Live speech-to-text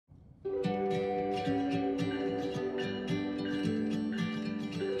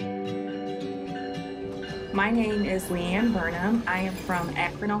My name is Leanne Burnham. I am from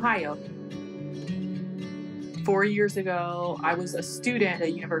Akron, Ohio. 4 years ago, I was a student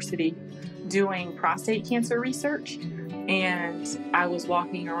at university doing prostate cancer research, and I was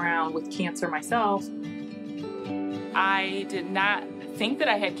walking around with cancer myself. I did not think that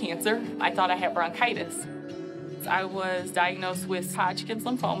I had cancer. I thought I had bronchitis. I was diagnosed with Hodgkin's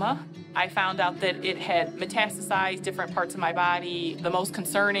lymphoma. I found out that it had metastasized different parts of my body. The most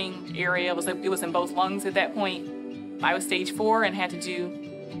concerning area was it was in both lungs at that point. I was stage 4 and had to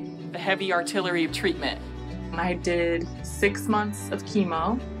do the heavy artillery of treatment. I did 6 months of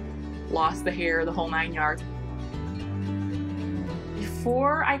chemo, lost the hair, the whole 9 yards.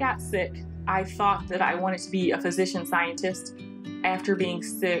 Before I got sick, I thought that I wanted to be a physician scientist. After being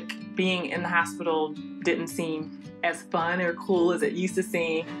sick, being in the hospital didn't seem as fun or cool as it used to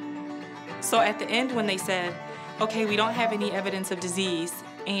seem. So at the end when they said, okay, we don't have any evidence of disease,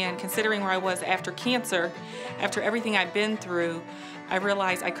 and considering where I was after cancer, after everything I've been through, I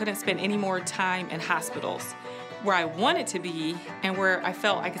realized I couldn't spend any more time in hospitals. Where I wanted to be and where I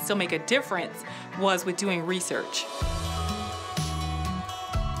felt I could still make a difference was with doing research.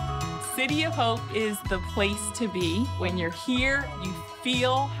 City of Hope is the place to be. When you're here, you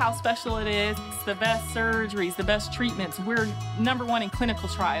feel how special it is. It's the best surgeries, the best treatments. We're #1 in clinical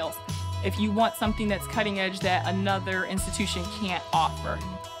trials. If you want something that's cutting edge that another institution can't offer.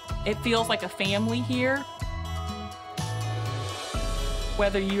 It feels like a family here.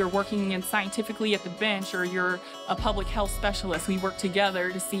 Whether you're working in scientifically at the bench or you're a public health specialist, we work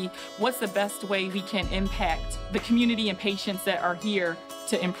together to see what's the best way we can impact the community and patients that are here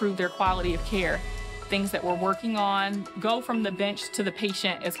to improve their quality of care. Things that we're working on go from the bench to the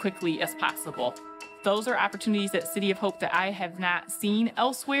patient as quickly as possible. Those are opportunities at City of Hope that I have not seen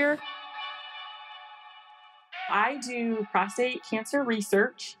elsewhere. I do prostate cancer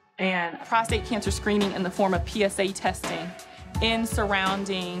research and Prostate cancer screening in the form of PSA testing in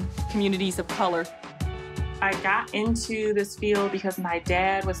surrounding communities of color. I got into this field because my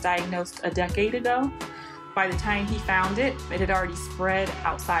dad was diagnosed a decade ago. By the time he found it, it had already spread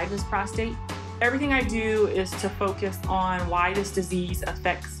outside of his prostate. Everything I do is to focus on why this disease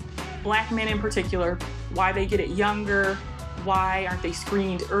affects Black men in particular, why they get it younger, why aren't they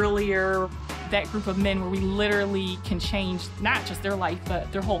screened earlier. That group of men where we literally can change not just their life,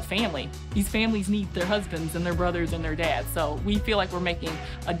 but their whole family. These families need their husbands and their brothers and their dads. So we feel like we're making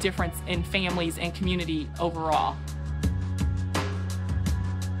a difference in families and community overall.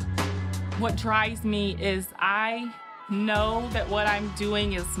 What drives me is I know that what I'm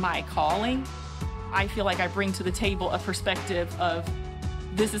doing is my calling. I feel like I bring to the table a perspective of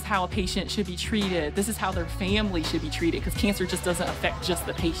this is how a patient should be treated. This is how their family should be treated, because cancer just doesn't affect just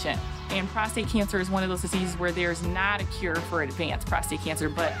the patient. And prostate cancer is one of those diseases where there's not a cure for advanced prostate cancer,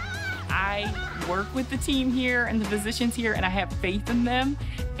 but I work with the team here and the physicians here, and I have faith in them,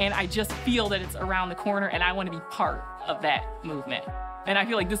 and I just feel that it's around the corner, and I want to be part of that movement. And I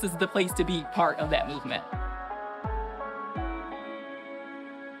feel like this is the place to be part of that movement.